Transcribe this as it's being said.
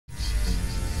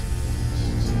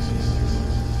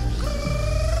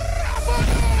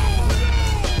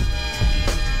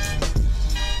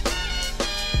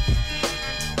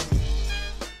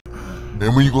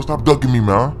Man, when you gonna stop ducking me,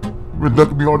 man? You been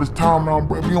ducking me all this time now,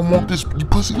 bro. You don't want this, you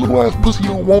pussy, little ass pussy, you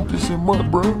don't want this in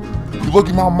mud, bro. You look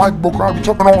at my mic, bro, I be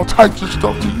talking all types of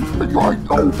stuff to you, bro. You already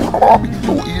know, bro. I'll be in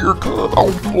your ear, cuz. I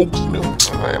don't floats now,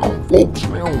 man. I don't floats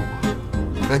now.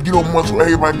 Man, get on muscle,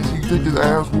 everybody to see you take this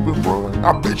ass whooping, bro.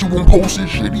 I bet you won't post this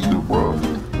shit either, bro.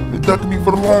 They ducking me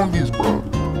for the longest, bro.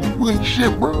 You ain't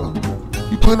shit, bro.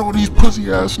 You playing all these pussy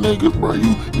ass niggas, bro.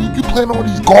 You playing all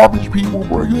these garbage people,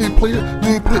 bro. You ain't play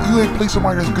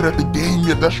somebody that's good at the game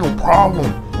yet. That's your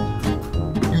problem.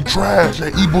 You trash.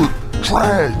 That ebook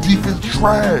trash. Defense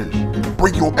trash.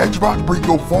 Break your Xbox, break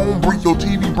your phone, break your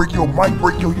TV, break your mic,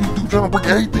 break your YouTube channel, break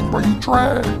everything, bro. You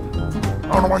trash.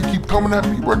 I don't know why you keep coming at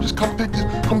me, bro. Just come get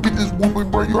this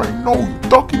whooping, bro. You already know you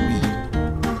ducking me.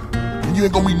 And you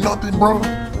ain't gonna be nothing, bro.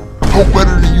 Toke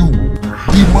better than you.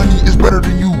 Dmoney is better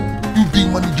than you. You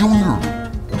Dmoney Jr.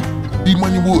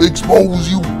 Dmoney will expose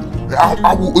you.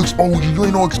 I will expose you. You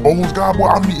ain't no exposed guy, boy.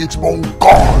 I'm the exposed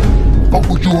God. Fuck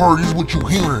what you heard, this is what you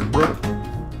hearing, bro.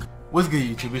 What's good,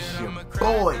 YouTube? It's your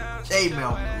boy,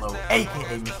 Jmellflo,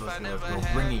 aka Mr.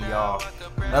 Jmellflo, bringing y'all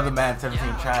another Madden 17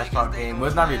 trash talk game. Well,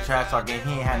 it's not really a trash talk game.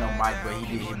 He ain't had no mic, but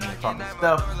he did hit me talking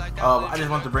stuff. I just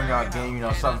wanted to bring y'all a game, you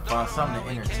know, something fun, something to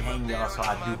entertain y'all. So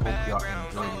I do hope y'all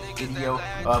enjoy this video.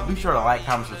 Be sure to like,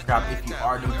 comment, subscribe if you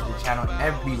are new to the channel.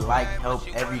 Every like helps,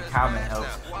 every comment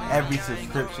helps, every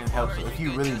subscription helps. So if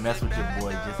you really mess with your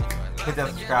boy, just hit that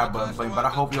subscribe button. But I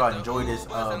hope y'all enjoy this.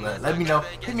 Let me know.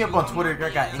 Hit me up on Twitter if you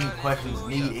got any questions,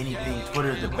 need anything.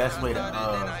 Twitter is the best way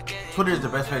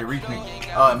to reach me.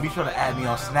 And be sure to add me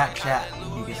on Snapchat.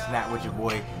 You can snap with your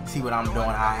boy. See what I'm doing.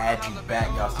 I add you back.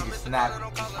 Y'all see the snap?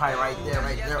 It's probably right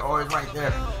there, or it's right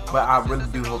there. But I really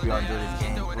do hope y'all enjoy this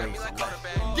game. Great. So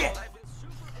let's get.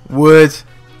 What's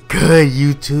good,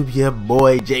 YouTube? Your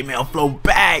boy Jmellflo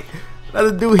back.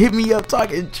 Another dude hit me up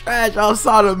talking trash. I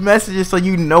saw the messages, so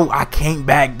you know I can't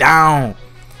back down.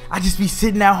 I just be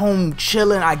sitting at home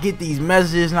chilling. I get these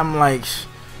messages and I'm like,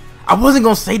 I wasn't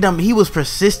gonna say them, but he was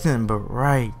persistent. But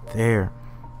right there,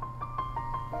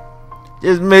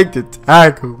 just make the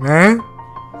tackle, man.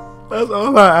 That's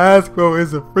all I ask for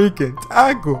is a freaking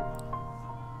tackle.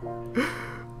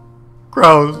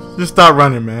 Crows, just stop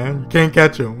running, man. You can't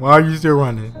catch him. Why are you still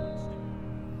running?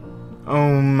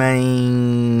 Oh my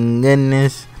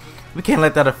goodness. We can't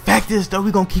let that affect us though.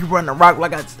 We gonna keep running the rock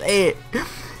like I said.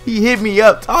 He hit me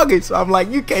up talking, so I'm like,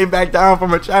 you came back down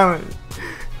from a challenge.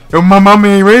 Yo, my mama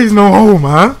ain't raised no hope,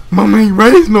 man. Mama ain't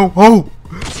raised no hope.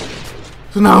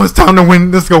 So now it's time to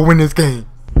win. Let's go win this game.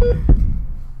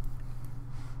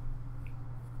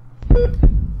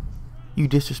 You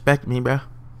disrespect me, bro.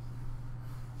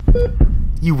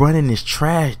 You running this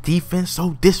trash defense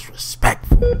so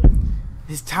disrespectful.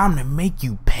 It's time to make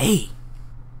you pay.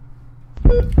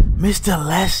 Mr.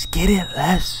 Let's get it,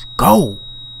 let's go.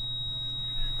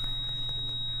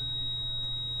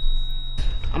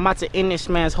 I'm about to end this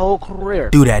man's whole career.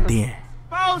 Do that then.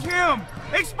 Expose him!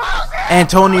 Expose him!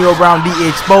 Antonio Brown the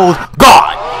exposed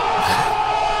God.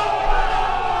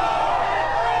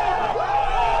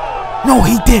 No,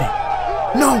 he didn't.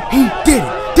 No, he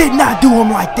didn't. Did not do him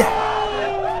like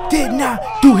that. Did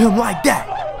not do him like that.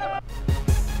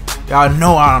 Y'all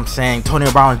know what I'm saying.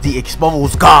 Antonio Brown is the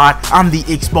exposed God. I'm the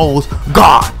exposed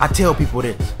God. I tell people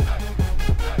this,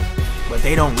 but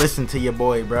they don't listen to your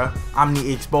boy, bruh. I'm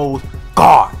the exposed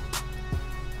God.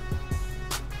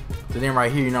 So then right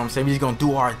here, you know what I'm saying? We just gonna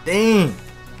do our thing.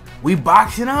 We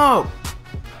boxing up.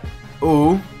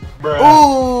 Ooh. Bruh.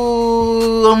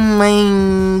 Ooh. Oh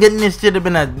my goodness. Should have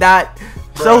been a dot.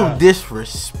 Bruh. So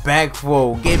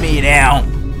disrespectful. Get me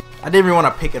down. I didn't even want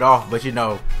to pick it off, but you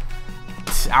know,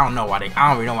 I don't know why I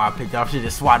don't really know why I picked it up. Should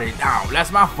just swatted it down.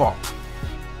 That's my fault.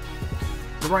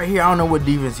 But right here, I don't know what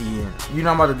defense he in. You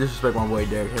know I'm about to disrespect my boy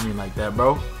Derek. Hit me like that,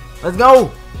 bro. Let's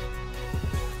go.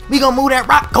 We gonna move that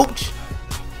rock, coach.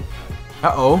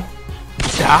 Uh-oh.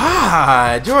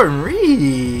 Ah, Jordan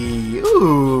Reed.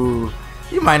 Ooh.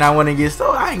 You might not want to get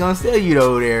sold. I ain't gonna sell you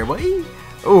though there, boy.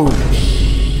 Ooh.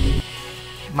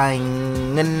 My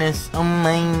goodness. Oh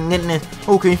my goodness.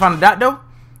 Oh, can you find a dot though?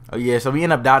 Oh yeah, so we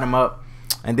end up dotting him up.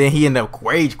 And then he ended up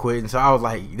rage quitting, so I was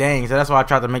like, dang. So that's why I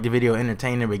tried to make the video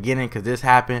entertaining in the beginning, because this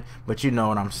happened. But you know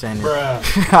what I'm saying.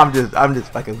 I'm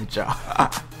just fucking with y'all.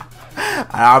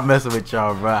 I'm messing with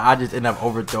y'all, bro. I just end up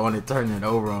overthrowing it, turning it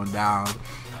over on down.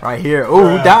 Right here.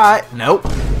 Ooh, died. Nope.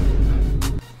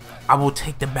 I will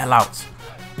take the bailouts.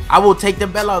 I will take the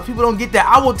bailouts. People don't get that.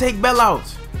 I will take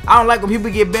bailouts. I don't like when people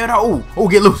get bailed out. Ooh, oh,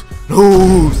 get loose.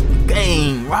 Loose.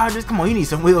 Dang. Rogers, come on. You need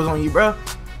some wheels on you, bro.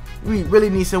 We really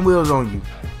need some wheels on you.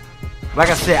 Like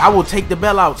I said, I will take the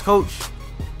bailouts, coach.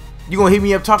 You gonna hit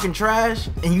me up talking trash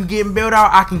and you getting bailed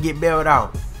out? I can get bailed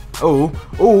out. Oh,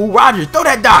 Rogers, throw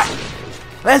that dot.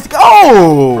 Let's go.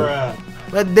 Bruh.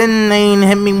 But then they ain't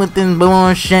hit me with this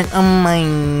bullshit. Oh my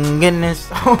goodness.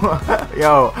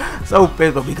 Yo, so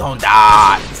pissed, but we gon'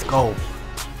 die. Let's go.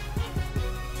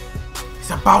 It's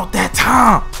about that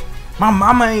time. My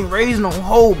mama ain't raised no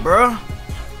hoe, bruh.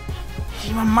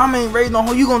 My mama ain't raised no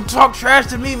hoe. You gonna talk trash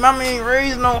to me? Mama ain't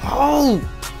raised no hoe.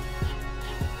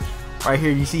 Right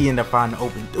here, you see, he end up finding the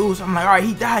open dude. So I'm like, all right,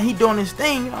 he died. He doing his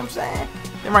thing. You know what I'm saying?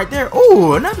 Then right there,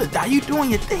 oh, another die. You doing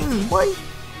your thing, boy.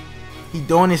 He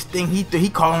doing his thing. He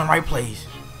calling the right plays.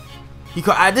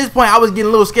 At this point, I was getting a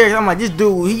little scared. I'm like, this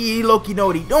dude, he low-key know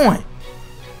what he doing.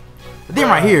 But then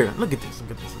right here, look at this.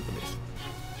 Look at this. Look at this.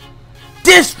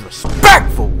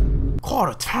 Disrespectful. Call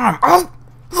the time out.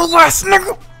 Little ass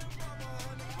nigga.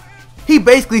 He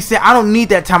basically said, I don't need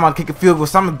that time I'll kick a field goal,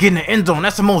 so I'm gonna get in the end zone.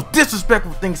 That's the most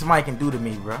disrespectful thing somebody can do to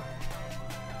me, bro.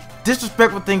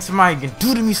 Disrespectful thing somebody can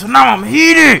do to me, so now I'm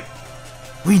heated.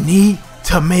 We need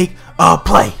to make a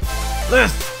play.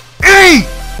 Let's eat.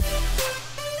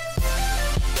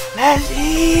 Let's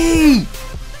eat.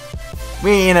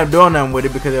 We ain't end up doing nothing with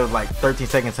it because it was like 13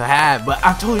 seconds to have. But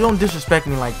I told you, don't disrespect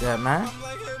me like that, man.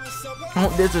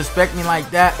 Don't disrespect me like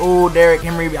that. Oh, Derrick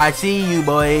Henry, I see you,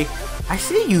 boy. I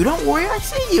see you. Don't worry. I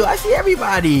see you. I see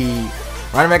everybody.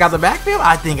 Running back out the backfield.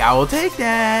 I think I will take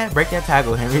that. Break that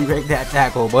tackle, Henry. Break that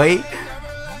tackle, boy.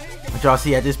 What y'all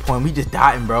see at this point? We just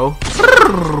dotting, bro.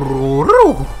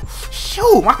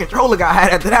 Shoot, my controller got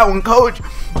hot after that one, coach.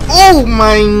 Oh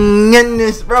my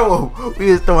goodness, bro.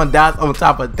 We was throwing dots on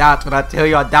top of dots. When I tell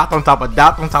y'all, dots on top of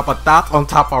dots on top of dots on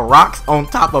top of rocks on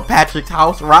top of Patrick's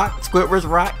house rock, Squidward's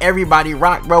rock, everybody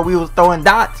rock, bro. We was throwing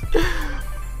dots.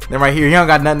 Then right here, you don't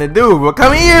got nothing to do, but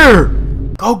come here.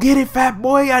 Go get it, fat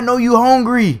boy. I know you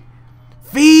hungry.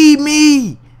 Feed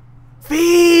me.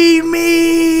 Feed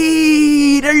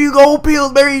me. There you go,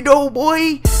 Pillsbury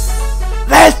Doughboy.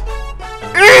 Let's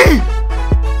eat.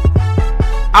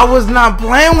 I was not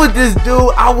playing with this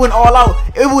dude. I went all out.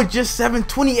 It was just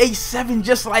 28-7,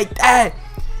 just like that.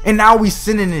 And now we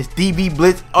sending this DB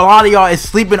blitz. A lot of y'all is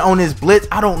sleeping on this blitz.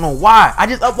 I don't know why. I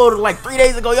just uploaded like 3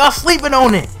 days ago. Y'all sleeping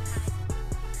on it.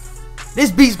 This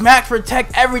beats max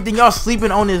protect everything. Y'all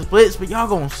sleeping on this blitz, but y'all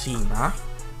gonna see, man.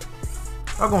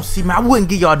 Y'all gonna see, man. I wouldn't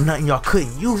give y'all nothing y'all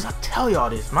couldn't use. I tell y'all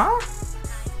this, man.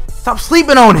 Stop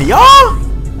sleeping on it, y'all.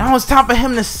 Now it's time for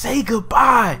him to say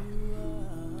goodbye.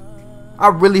 I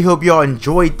really hope y'all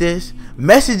enjoyed this.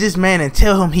 Message this man and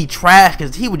tell him he trash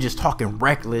because he was just talking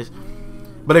reckless.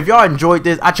 But if y'all enjoyed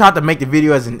this, I tried to make the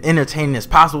video as entertaining as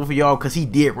possible for y'all because he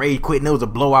did rage quit and it was a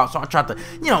blowout. So I tried to,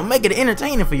 make it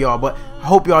entertaining for y'all. But I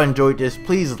hope y'all enjoyed this.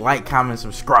 Please like, comment,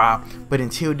 subscribe. But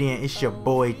until then, it's your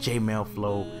boy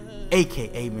Jmellflo,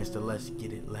 aka Mr. Let's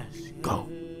Get It, Let's Go.